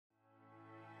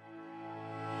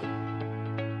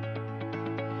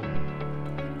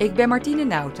Ik ben Martine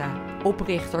Nauta,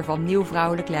 oprichter van Nieuw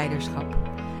Vrouwelijk Leiderschap.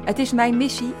 Het is mijn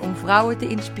missie om vrouwen te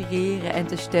inspireren en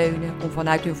te steunen om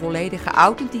vanuit hun volledige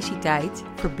authenticiteit,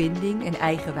 verbinding en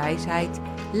eigen wijsheid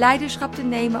leiderschap te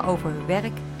nemen over hun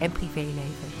werk en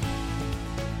privéleven.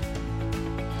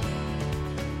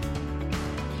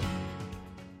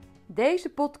 Deze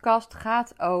podcast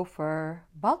gaat over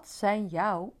wat zijn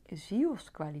jouw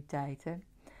zielskwaliteiten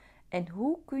en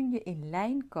hoe kun je in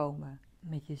lijn komen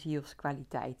met je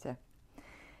zielskwaliteiten.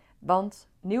 Want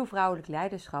nieuw vrouwelijk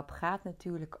leiderschap gaat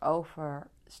natuurlijk over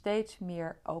steeds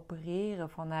meer opereren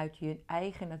vanuit je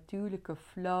eigen natuurlijke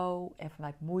flow en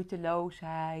vanuit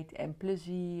moeiteloosheid en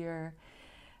plezier.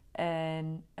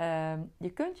 En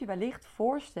je kunt je wellicht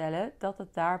voorstellen dat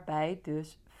het daarbij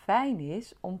dus fijn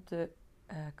is om te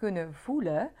kunnen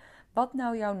voelen wat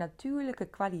nou jouw natuurlijke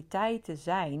kwaliteiten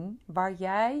zijn, waar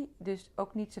jij dus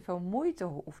ook niet zoveel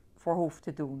moeite voor hoeft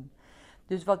te doen.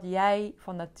 Dus wat jij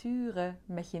van nature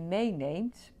met je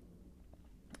meeneemt,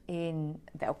 in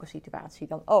welke situatie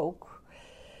dan ook.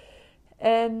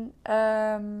 En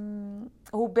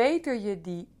hoe beter je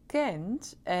die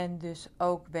kent en dus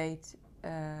ook weet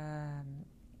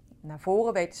naar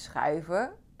voren weet te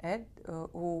schuiven, hè,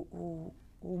 hoe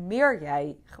meer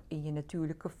jij in je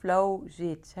natuurlijke flow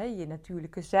zit, hè, je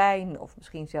natuurlijke zijn, of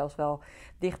misschien zelfs wel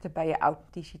dichter bij je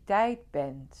authenticiteit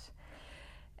bent.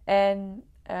 En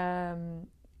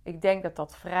ik denk dat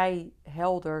dat vrij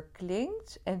helder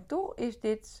klinkt. En toch is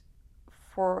dit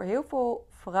voor heel veel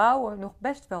vrouwen nog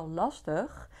best wel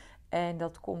lastig. En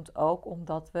dat komt ook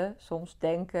omdat we soms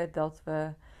denken dat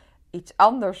we iets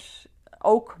anders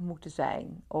ook moeten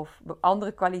zijn. Of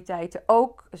andere kwaliteiten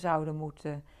ook zouden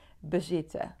moeten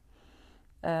bezitten.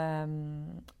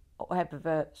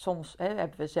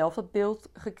 Hebben we zelf dat beeld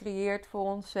gecreëerd voor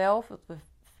onszelf. Dat we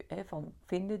van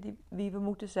vinden wie we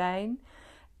moeten zijn.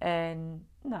 En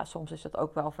soms is dat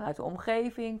ook wel vanuit de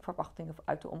omgeving, verwachtingen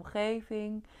uit de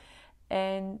omgeving.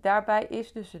 En daarbij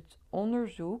is dus het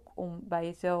onderzoek om bij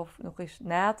jezelf nog eens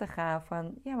na te gaan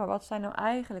van, ja, maar wat zijn nou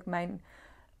eigenlijk mijn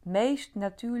meest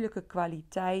natuurlijke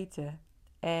kwaliteiten?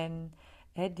 En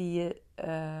die je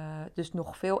dus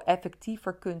nog veel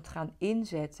effectiever kunt gaan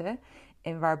inzetten.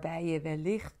 En waarbij je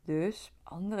wellicht dus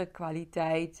andere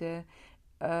kwaliteiten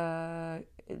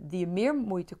die je meer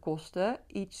moeite kosten,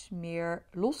 iets meer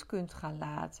los kunt gaan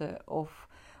laten. Of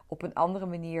op een andere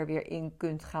manier weer in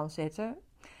kunt gaan zetten.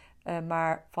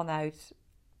 Maar vanuit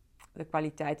de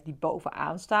kwaliteiten die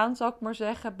bovenaan staan, zal ik maar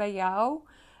zeggen, bij jou.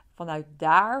 Vanuit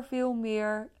daar veel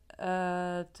meer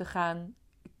te gaan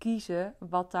kiezen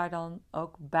wat daar dan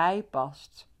ook bij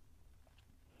past.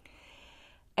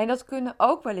 En dat kunnen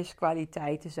ook wel eens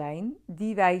kwaliteiten zijn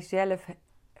die wij zelf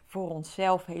voor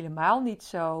onszelf helemaal niet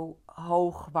zo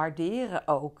hoog waarderen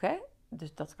ook. Hè?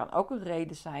 Dus dat kan ook een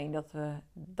reden zijn dat we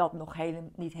dat nog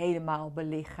niet helemaal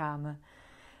belichamen.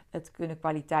 Het kunnen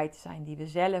kwaliteiten zijn die we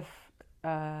zelf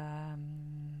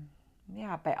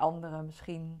bij anderen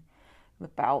misschien een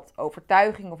bepaald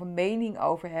overtuiging of een mening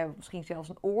over hebben. Misschien zelfs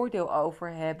een oordeel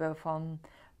over hebben van,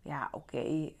 ja,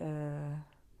 oké,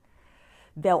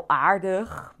 wel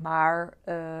aardig, maar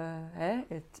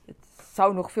het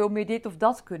zou nog veel meer dit of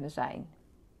dat kunnen zijn.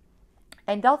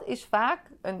 En dat is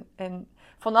vaak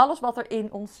van alles wat er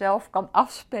in onszelf kan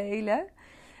afspelen,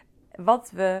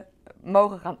 wat we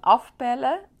mogen gaan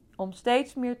afpellen, om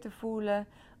steeds meer te voelen,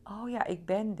 oh ja, ik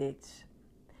ben dit.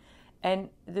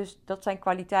 En dus dat zijn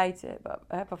kwaliteiten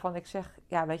waarvan ik zeg,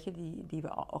 ja, weet je, die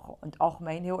we in het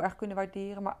algemeen heel erg kunnen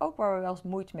waarderen, maar ook waar we wel eens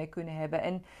moeite mee kunnen hebben.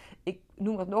 En ik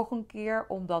noem dat nog een keer,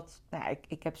 omdat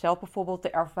ik heb zelf bijvoorbeeld de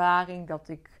ervaring dat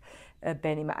ik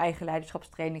ben in mijn eigen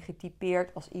leiderschapstraining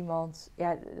getypeerd als iemand,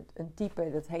 ja, een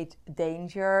type dat heet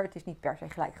danger. Het is niet per se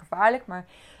gelijk gevaarlijk, maar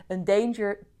een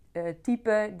danger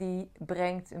type die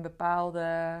brengt een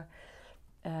bepaalde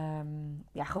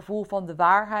gevoel van de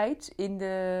waarheid in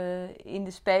de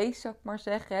space, zou ik maar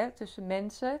zeggen, hè, tussen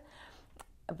mensen.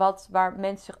 Waar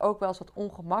mensen zich ook wel eens wat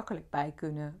ongemakkelijk bij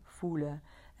kunnen voelen.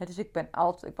 Dus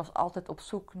ik was altijd op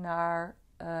zoek naar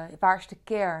waar is de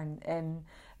kern en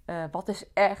wat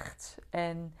is echt.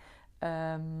 En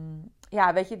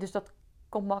weet je, dus dat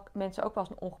kon mensen ook wel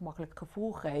eens een ongemakkelijk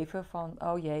gevoel geven van,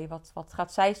 oh jee, wat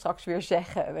gaat zij straks weer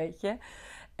zeggen, weet je.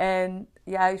 En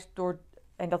juist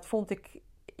en dat vond ik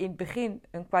in het begin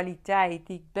een kwaliteit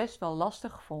die ik best wel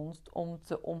lastig vond om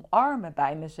te omarmen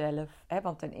bij mezelf.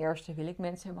 Want ten eerste wil ik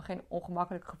mensen helemaal geen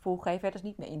ongemakkelijk gevoel geven. Dat is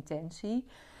niet mijn intentie.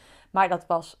 Maar dat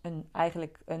was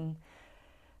eigenlijk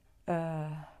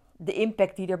de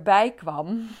impact die erbij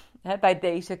kwam bij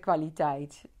deze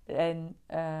kwaliteit. En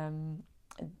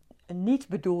een niet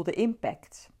bedoelde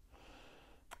impact.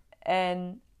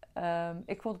 En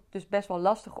ik vond het dus best wel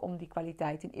lastig om die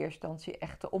kwaliteit in eerste instantie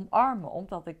echt te omarmen.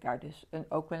 Omdat ik daar dus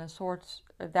ook wel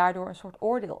daardoor een soort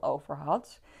oordeel over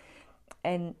had.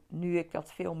 En nu ik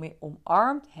dat veel meer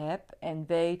omarmd heb en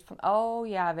weet van, oh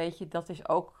ja, weet je, dat is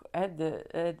ook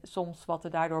soms wat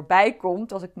er daardoor bij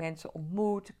komt. Als ik mensen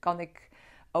ontmoet, kan ik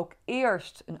ook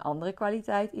eerst een andere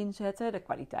kwaliteit inzetten. De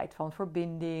kwaliteit van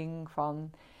verbinding,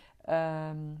 van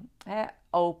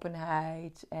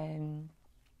openheid en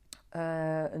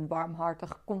een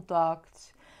warmhartig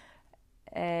contact.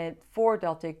 En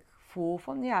voordat ik voel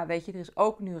van, ja, weet je, er is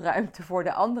ook nu ruimte voor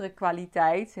de andere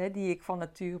kwaliteit die ik van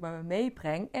nature bij me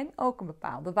meebreng. En ook een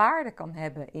bepaalde waarde kan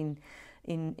hebben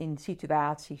in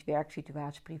situaties,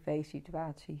 werksituaties,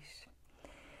 privésituaties.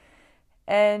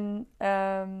 En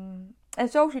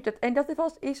zo ziet het. En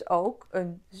dat is ook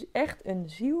echt een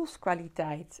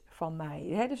zielskwaliteit van mij.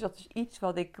 Hè? Dus dat is iets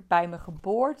wat ik bij mijn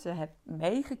geboorte heb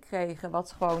meegekregen.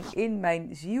 Wat gewoon in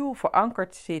mijn ziel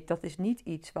verankerd zit. Dat is niet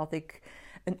iets wat ik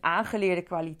een aangeleerde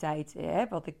kwaliteit heb.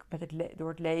 Wat ik door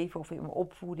het leven of in mijn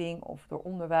opvoeding of door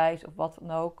onderwijs of wat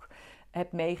dan ook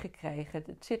heb meegekregen.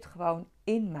 Het zit gewoon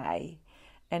in mij.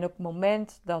 En op het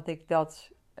moment dat ik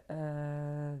dat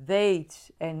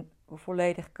weet en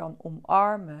volledig kan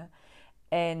omarmen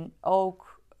en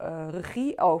ook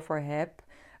regie over heb,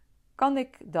 kan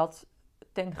ik dat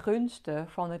ten gunste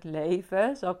van het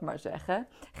leven, zal ik maar zeggen,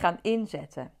 gaan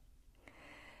inzetten.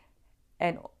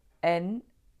 En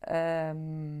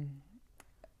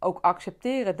ook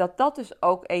accepteren dat dat dus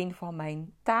ook een van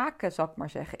mijn taken, zal ik maar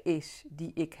zeggen, is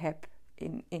die ik heb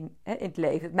in het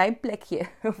leven. Mijn plekje,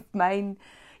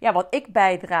 wat ik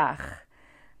bijdraag.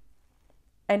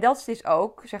 En dat is dus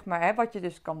ook, zeg maar, wat je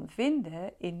dus kan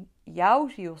vinden in jouw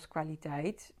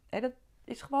zielskwaliteit. Dat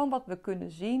is gewoon wat we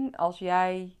kunnen zien als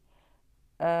jij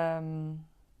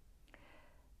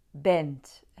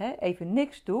bent. Even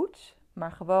niks doet,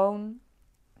 maar gewoon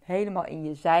helemaal in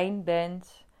je zijn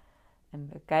bent. En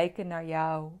we kijken naar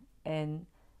jou en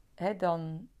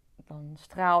dan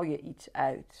straal je iets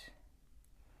uit.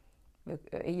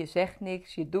 Je zegt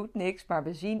niks, je doet niks, maar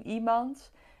we zien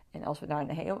iemand. En als we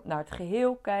naar het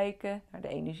geheel kijken, naar de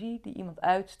energie die iemand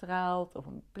uitstraalt, of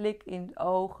een blik in de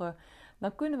ogen,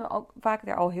 dan kunnen we ook vaak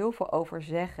daar al heel veel over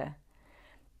zeggen.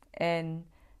 En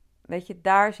weet je,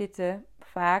 daar zitten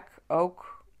vaak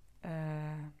ook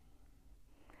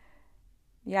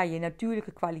je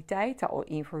natuurlijke kwaliteiten al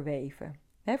in verweven.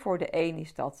 Voor de een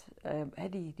is dat,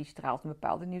 die straalt een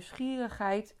bepaalde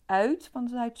nieuwsgierigheid uit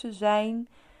vanuit zijn zijn.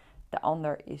 De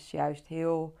ander is juist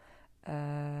heel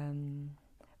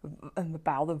een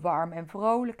bepaalde warmte en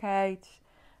vrolijkheid.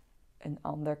 Een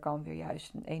ander kan weer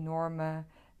juist een enorme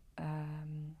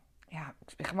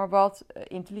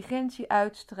intelligentie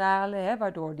uitstralen,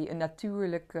 waardoor die een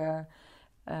natuurlijke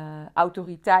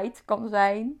autoriteit kan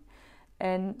zijn.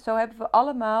 En zo hebben we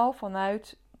allemaal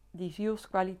vanuit die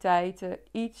zielskwaliteiten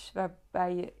iets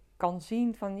waarbij je kan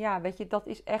zien van, ja, weet je, dat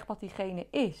is echt wat diegene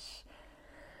is.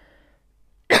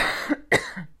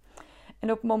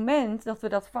 En op het moment dat we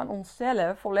dat van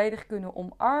onszelf volledig kunnen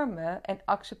omarmen en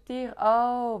accepteren,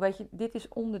 oh, weet je, dit is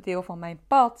onderdeel van mijn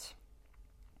pad,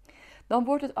 dan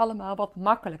wordt het allemaal wat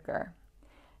makkelijker.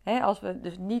 Als we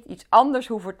dus niet iets anders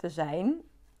hoeven te zijn,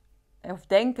 of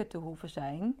denken te hoeven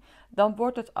zijn, dan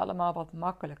wordt het allemaal wat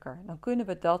makkelijker. Dan kunnen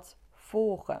we dat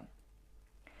volgen.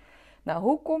 Nou,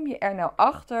 hoe kom je er nou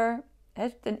achter?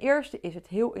 Ten eerste is het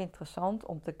heel interessant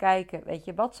om te kijken, weet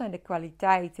je, wat zijn de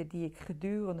kwaliteiten die ik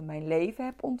gedurende mijn leven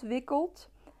heb ontwikkeld?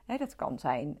 Dat kan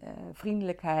zijn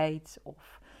vriendelijkheid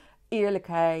of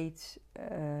eerlijkheid,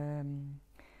 een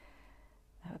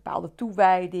bepaalde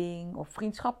toewijding of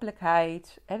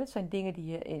vriendschappelijkheid. Dat zijn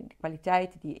dingen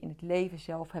kwaliteiten die je in het leven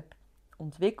zelf hebt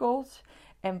ontwikkeld.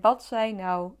 En wat zijn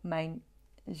nou mijn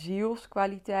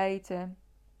zielskwaliteiten?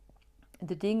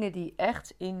 De dingen die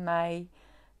echt in mij,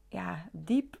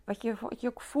 diep, wat je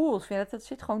ook voelt, dat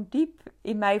zit gewoon diep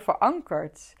in mij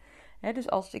verankerd. Dus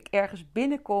als ik ergens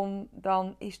binnenkom,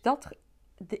 dan is dat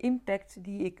de impact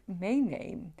die ik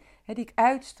meeneem, die ik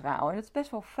uitstraal. En het is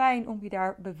best wel fijn om je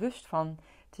daar bewust van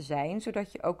te zijn,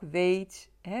 zodat je ook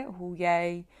weet hoe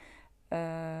jij,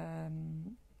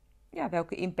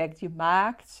 welke impact je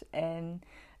maakt en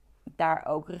daar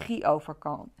ook regie over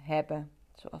kan hebben,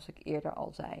 zoals ik eerder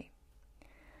al zei.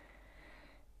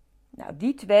 Nou,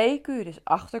 die twee kun je dus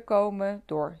achterkomen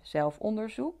door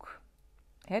zelfonderzoek.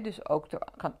 Dus ook te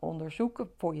gaan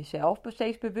onderzoeken voor jezelf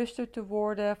steeds bewuster te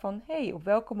worden van, op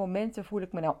welke momenten voel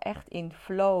ik me nou echt in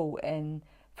flow en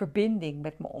verbinding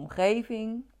met mijn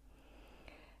omgeving.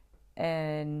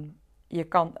 En je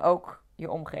kan ook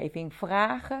je omgeving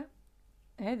vragen.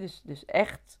 Dus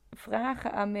echt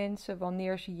vragen aan mensen: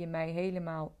 wanneer zie je mij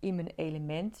helemaal in mijn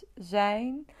element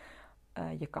zijn?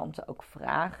 Je kan ze ook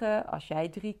vragen als jij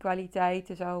 3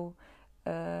 kwaliteiten zou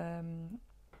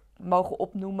mogen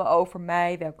opnoemen over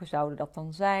mij. Welke zouden dat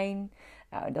dan zijn?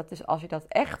 Nou, dat is als je dat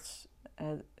echt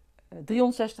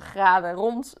 360 graden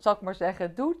rond, zal ik maar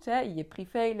zeggen, doet. Hè, in je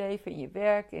privéleven, in je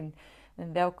werk, in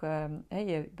welke,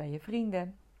 bij je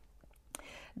vrienden.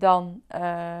 Dan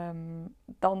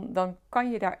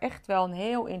kan je daar echt wel een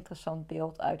heel interessant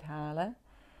beeld uithalen.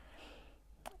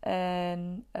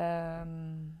 En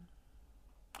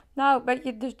nou, weet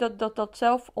je, dus dat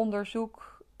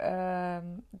zelfonderzoek,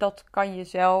 dat kan je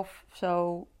zelf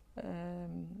zo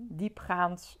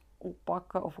diepgaand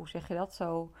oppakken. Of hoe zeg je dat?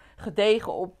 Zo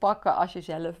gedegen oppakken als je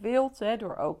zelf wilt. Hè,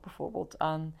 door ook bijvoorbeeld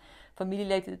aan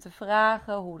familieleden te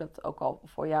vragen hoe dat ook al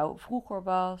voor jou vroeger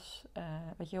was.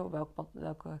 Weet je,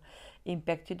 welke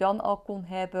impact je dan al kon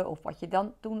hebben. Of wat je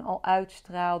dan toen al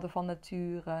uitstraalde van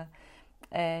nature.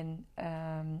 En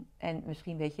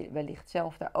misschien weet je wellicht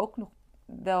zelf daar ook nog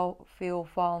wel veel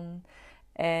van.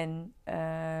 En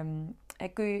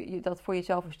kun je dat voor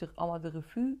jezelf eens allemaal de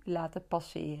revue laten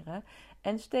passeren.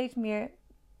 En steeds meer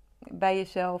bij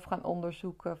jezelf gaan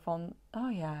onderzoeken van,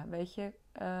 oh ja, weet je,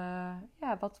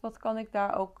 wat kan ik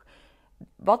daar ook,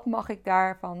 wat mag ik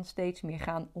daarvan steeds meer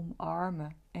gaan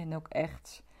omarmen. En ook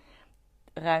echt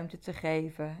ruimte te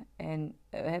geven. En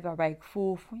waarbij ik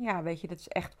voel van, ja, weet je, dat is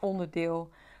echt onderdeel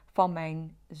van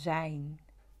mijn zijn.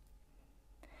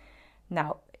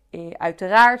 Nou,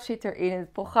 uiteraard zit er in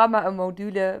het programma een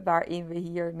module waarin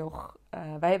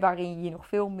waarin je hier nog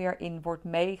veel meer in wordt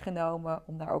meegenomen.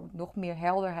 Om daar ook nog meer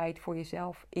helderheid voor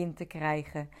jezelf in te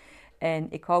krijgen.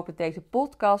 En ik hoop dat deze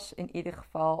podcast in ieder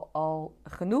geval al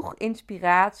genoeg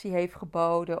inspiratie heeft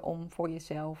geboden om voor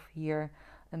jezelf hier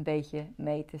een beetje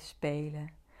mee te spelen.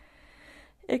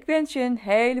 Ik wens je een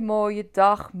hele mooie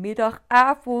dag, middag,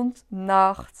 avond,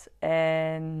 nacht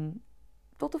en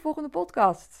tot de volgende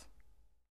podcast.